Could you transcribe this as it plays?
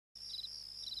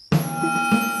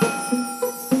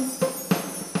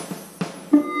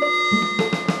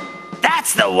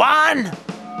the one!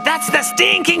 That's the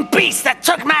stinking beast that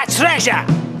took my treasure!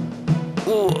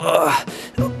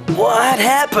 What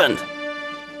happened?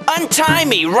 Untie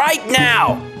me right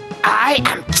now! I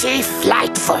am Chief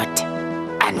Lightfoot,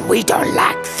 and we don't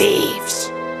like thieves.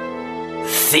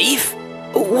 Thief?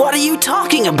 What are you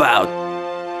talking about?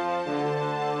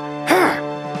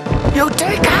 You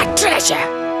take our treasure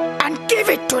and give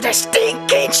it to the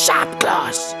stinking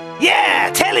Sharpclaws. Yeah,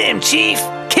 tell him, Chief!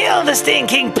 Kill the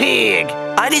stinking pig!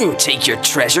 I didn't take your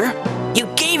treasure. You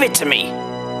gave it to me.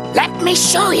 Let me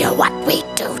show you what we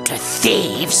do to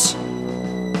thieves.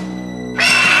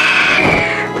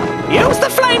 Use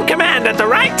the flame command at the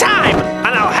right time,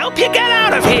 and I'll help you get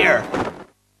out of here!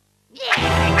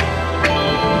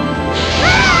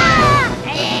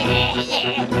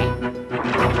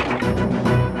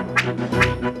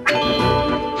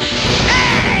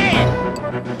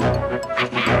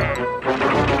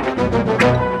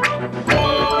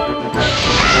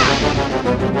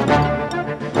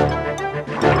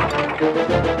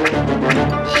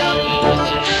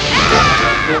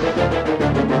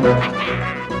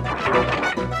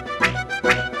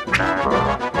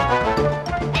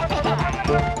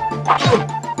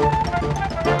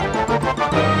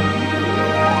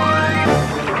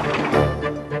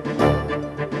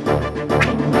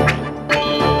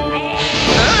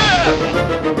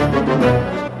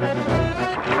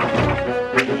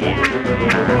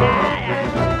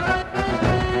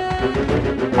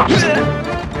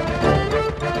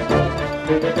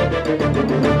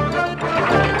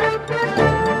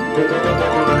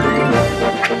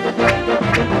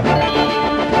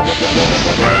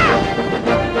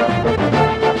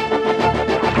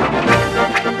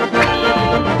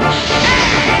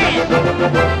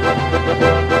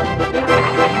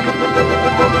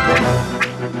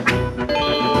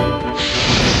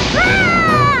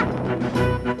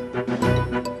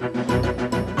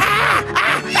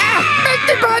 Make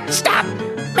the boat stop!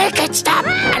 Make it stop,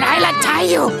 and I'll untie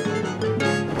you!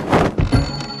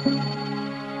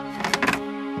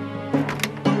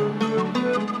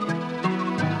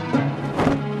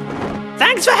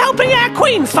 Thanks for helping our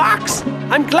queen, Fox!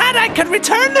 I'm glad I could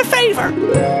return the favor!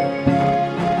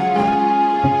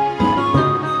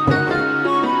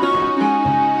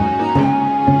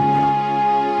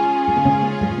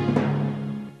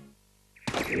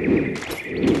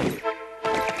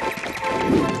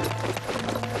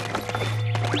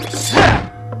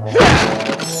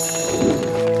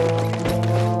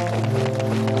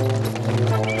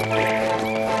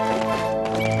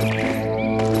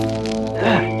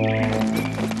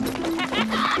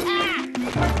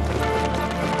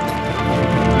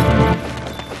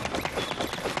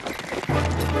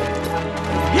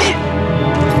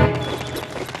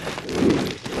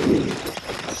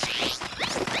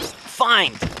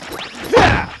 Fine.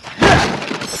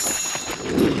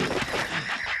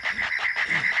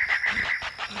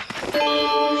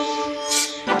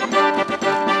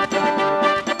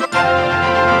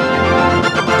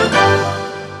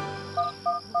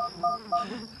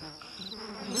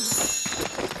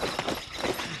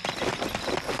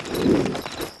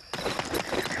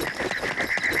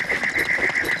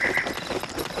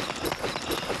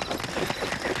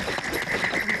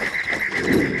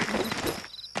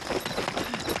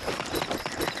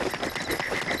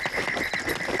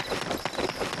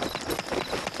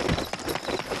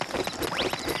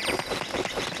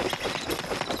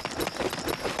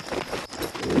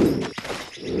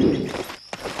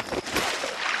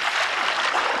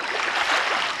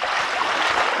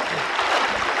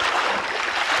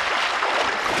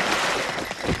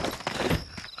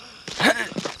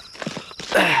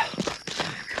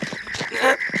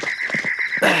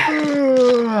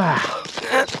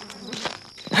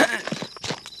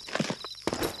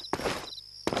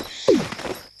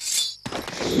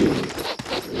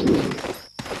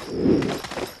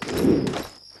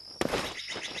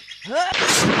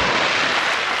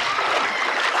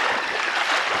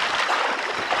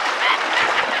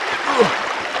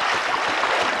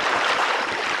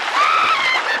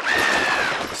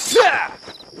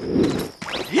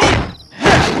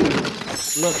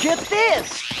 Look at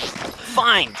this!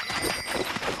 Fine.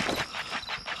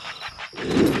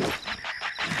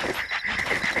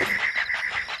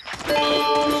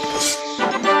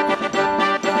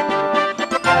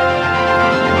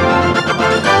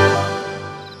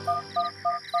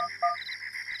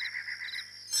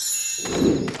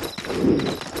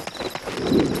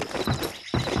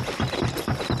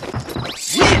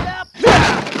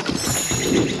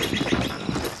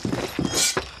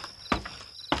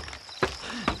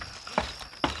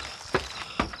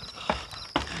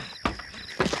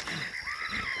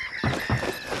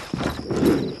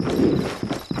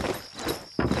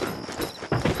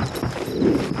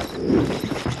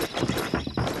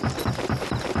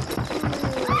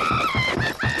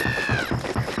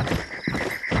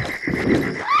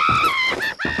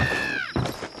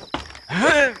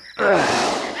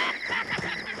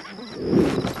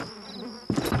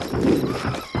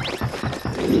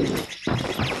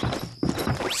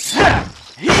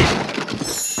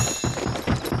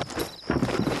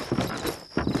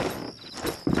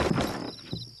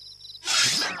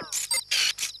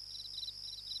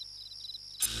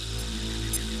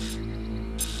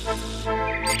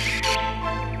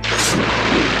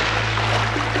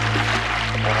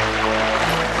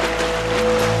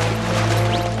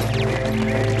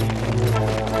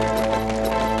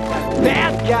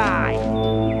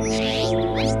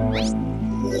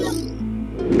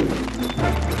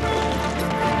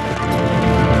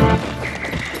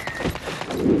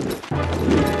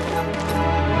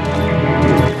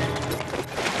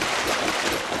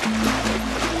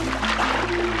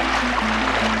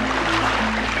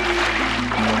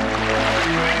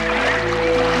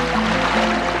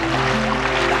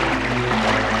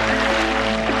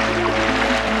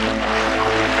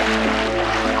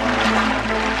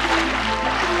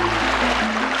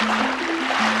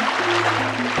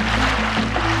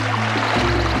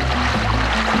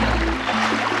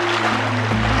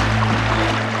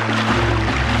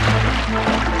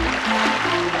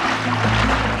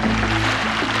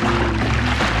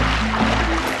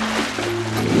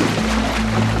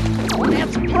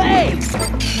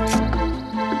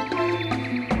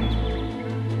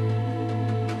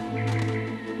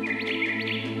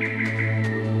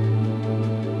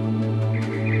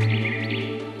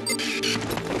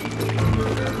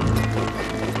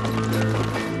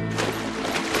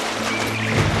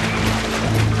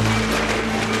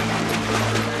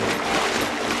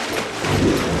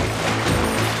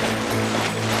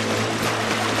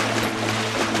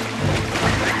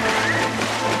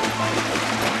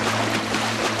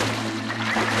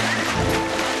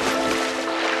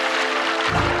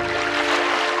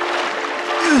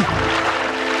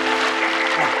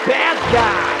 Bad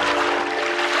guy!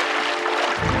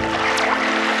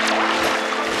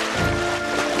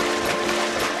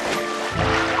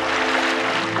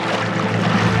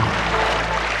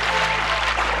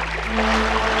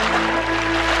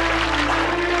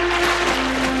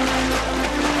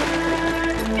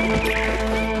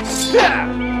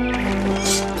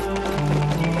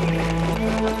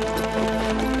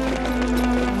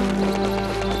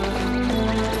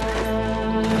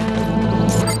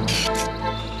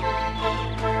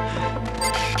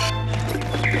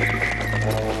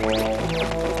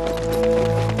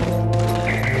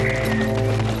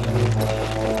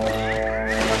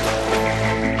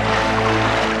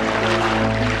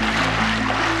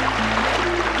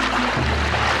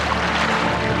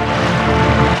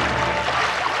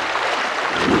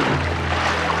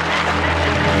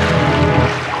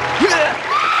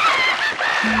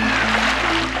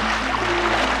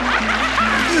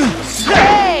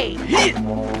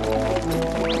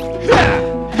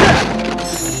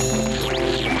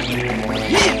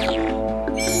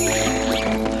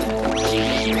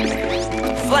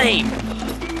 Flame!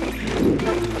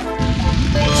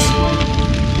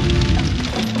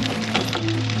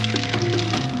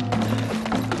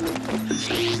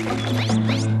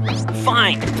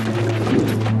 Fine!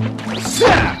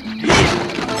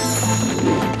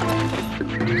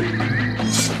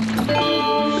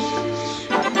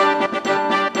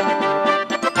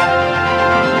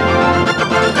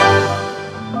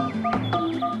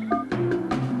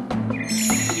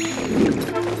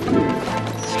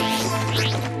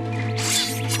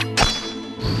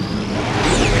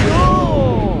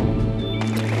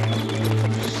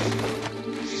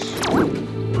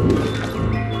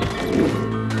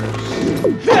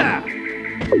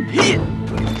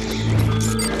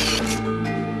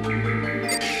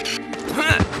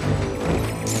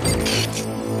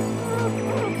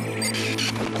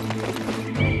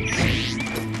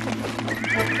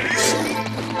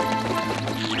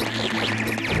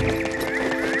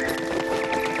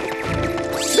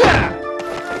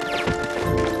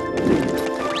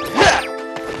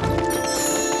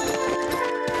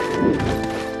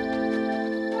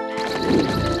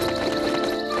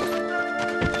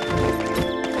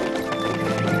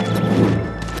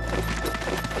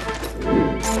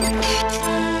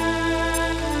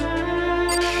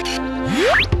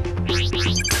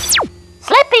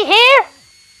 Slippy here?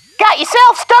 Got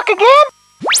yourself stuck again?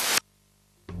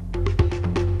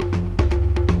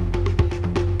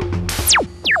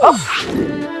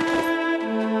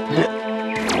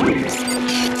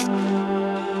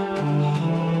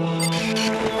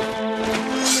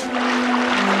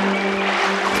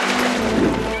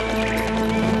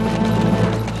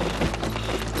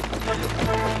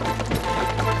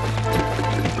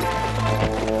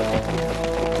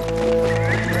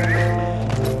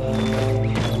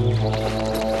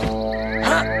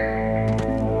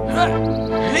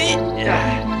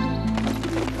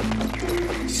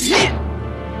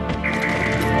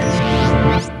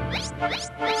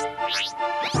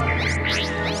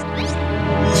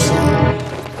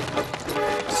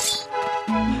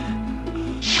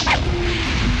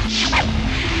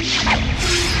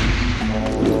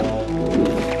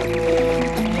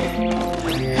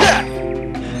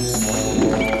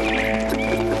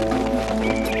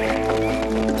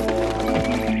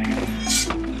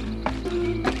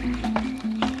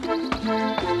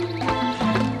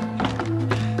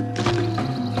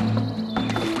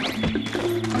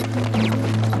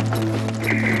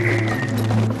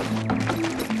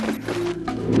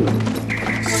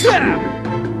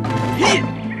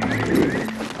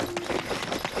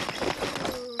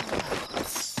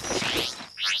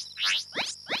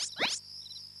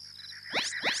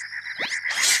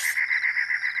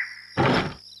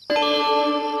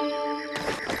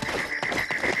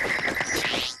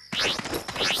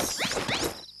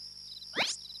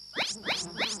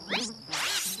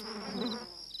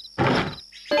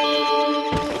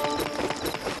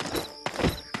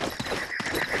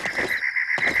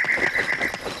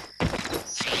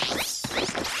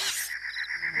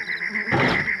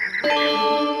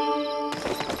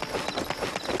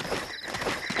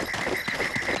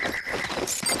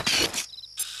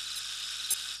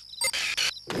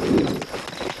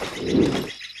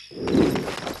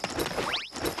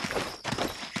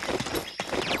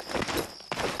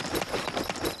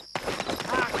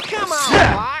 Come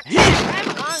on, Fox. I'm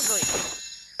hungry.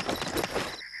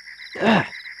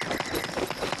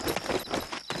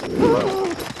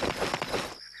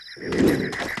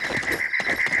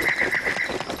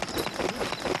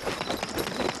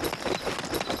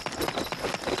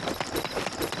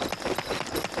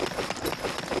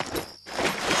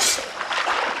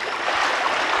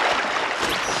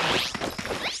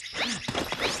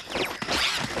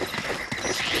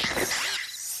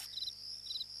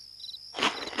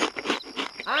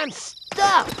 I'm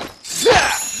stuck.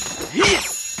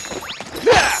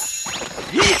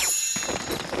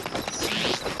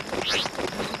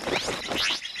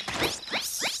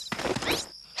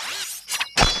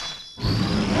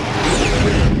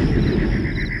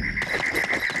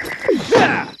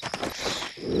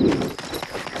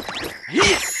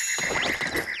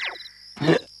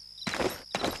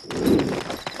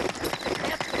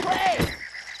 Let's play.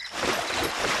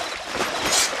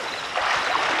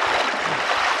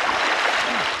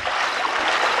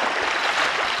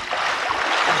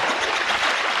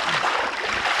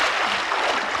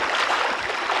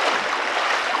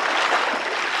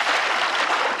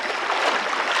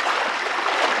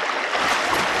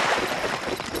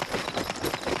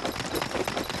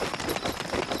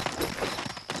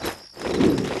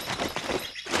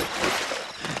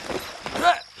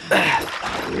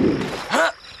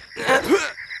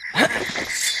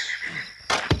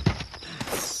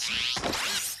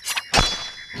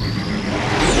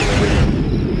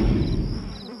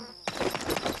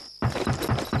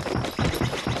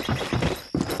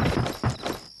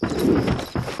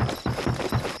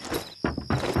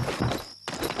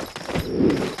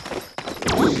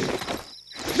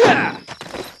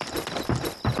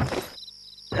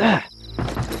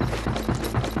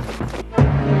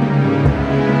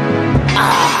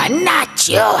 Not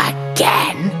you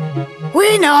again.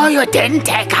 We know you didn't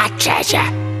take our treasure,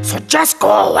 so just go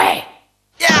away.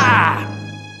 Yeah!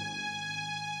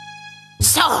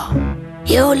 So,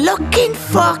 you looking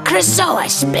for Krazoa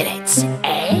spirits,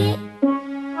 eh?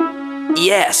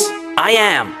 Yes, I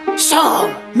am.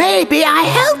 So, maybe I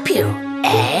help you,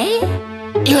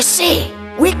 eh? You see,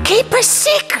 we keep a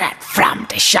secret from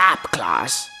the Sharp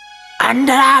Claws.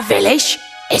 Under our village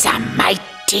is a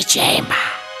mighty chamber.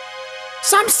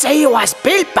 Some say it was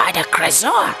built by the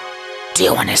Krazoa. Do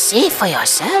you want to see for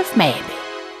yourself, maybe?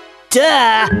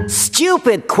 Duh!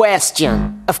 Stupid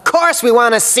question. Of course we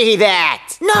want to see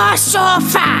that. Not so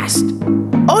fast.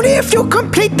 Only if you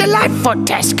complete the Lightfoot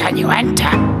test can you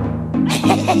enter.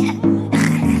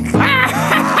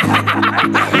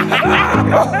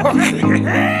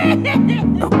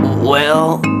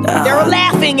 Well, They're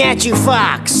laughing at you,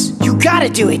 Fox. You gotta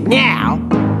do it now.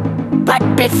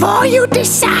 But before you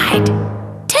decide,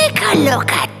 take a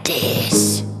look at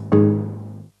this.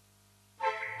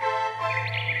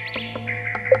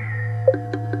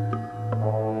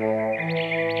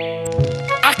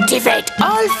 Activate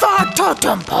all 4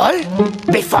 totem pole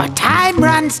before time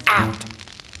runs out.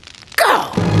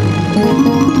 Go!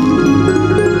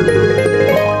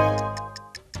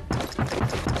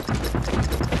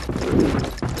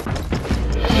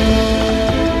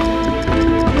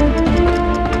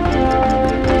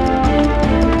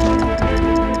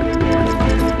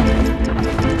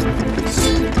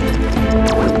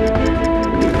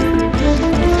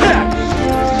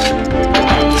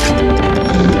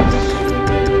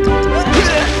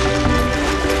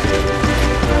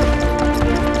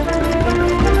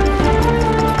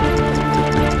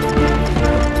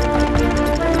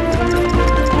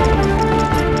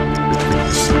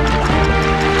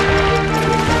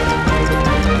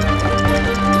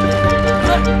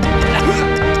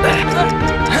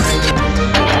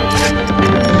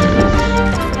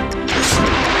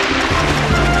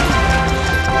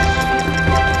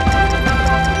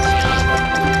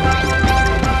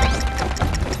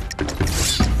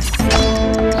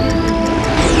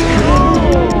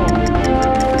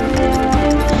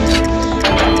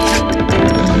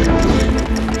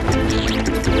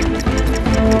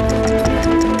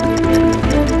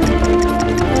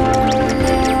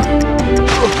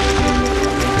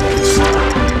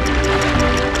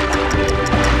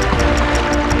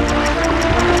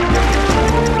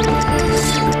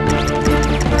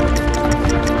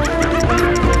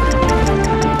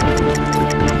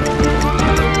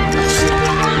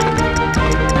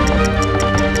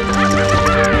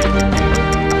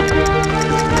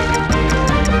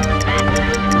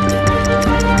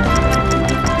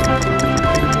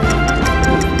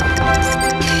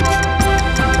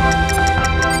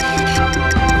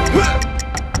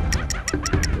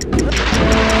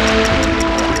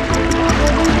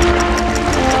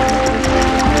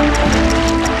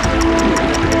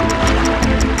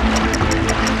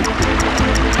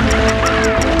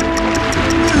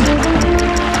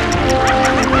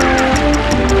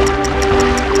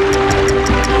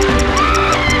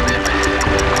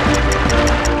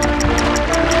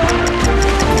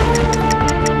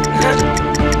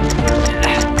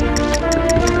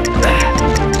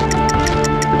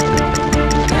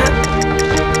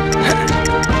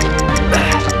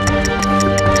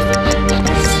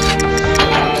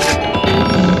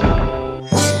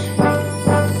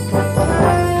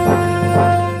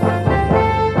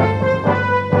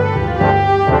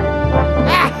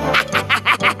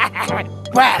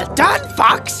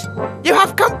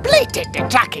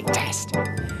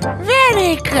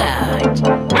 good.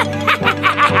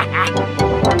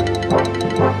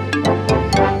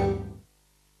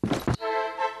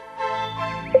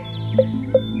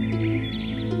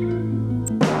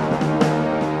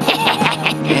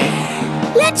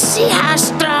 Let's see how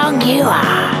strong you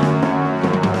are.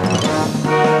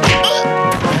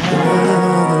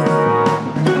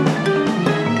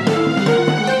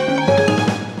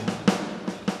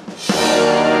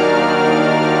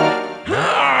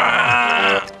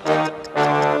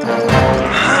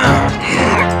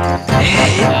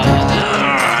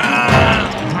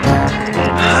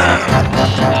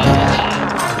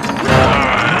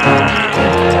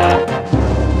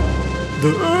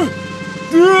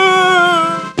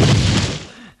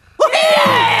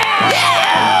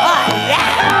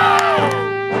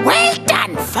 Well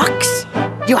done, Fox.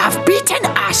 You have beaten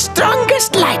our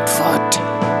strongest Lightfoot.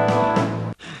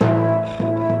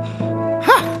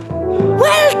 Huh.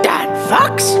 Well done,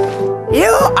 Fox.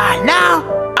 You are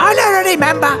now honorary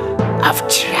member of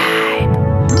Tribe.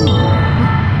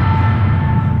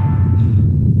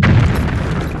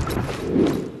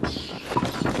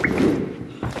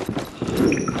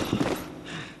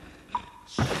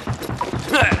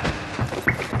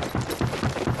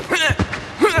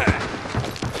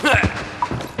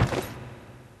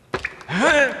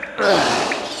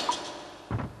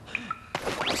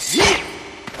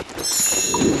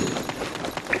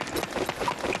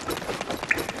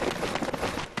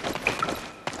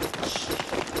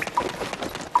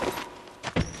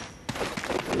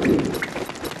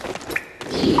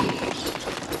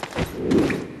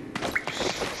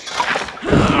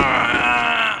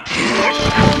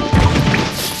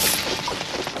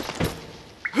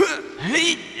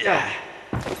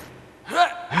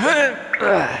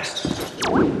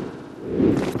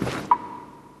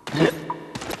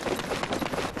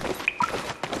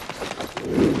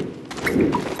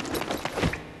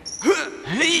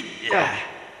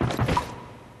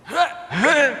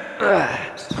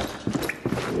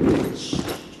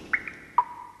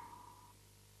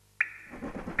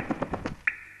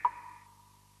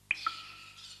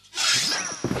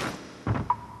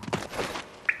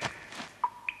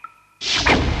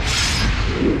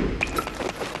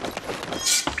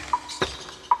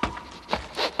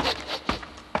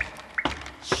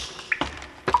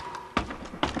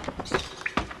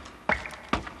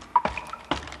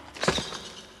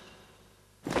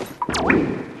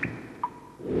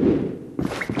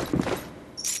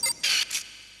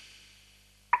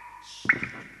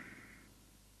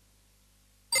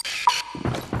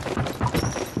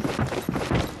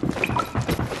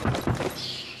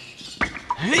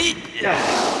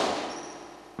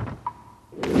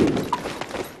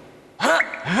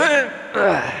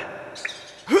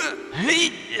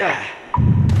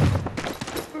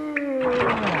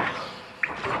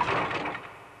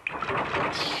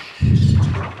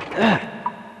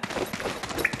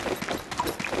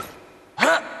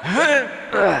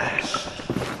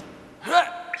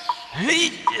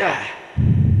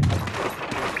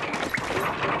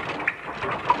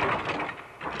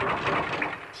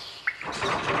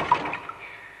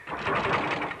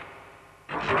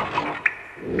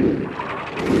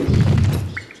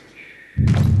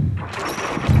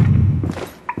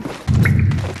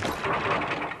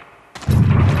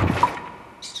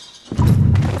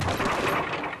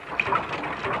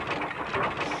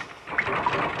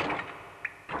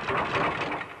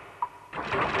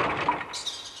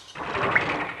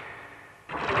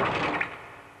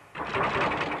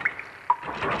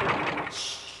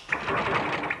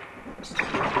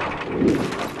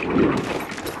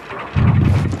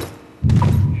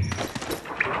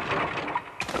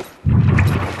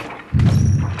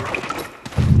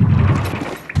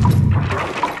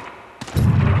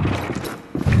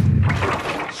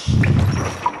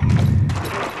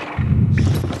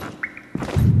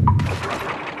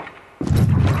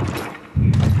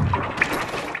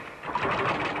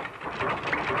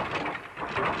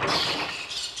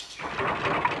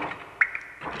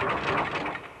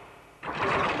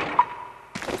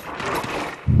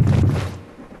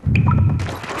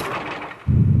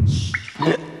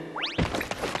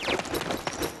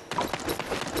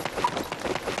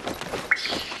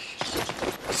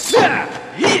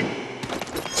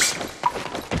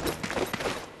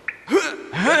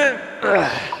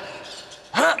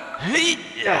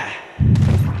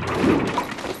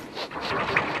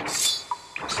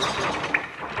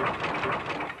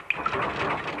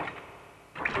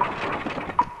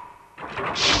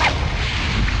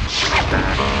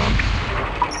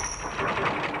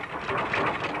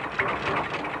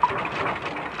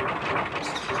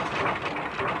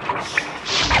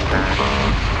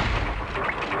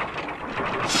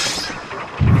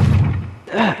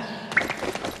 Yes.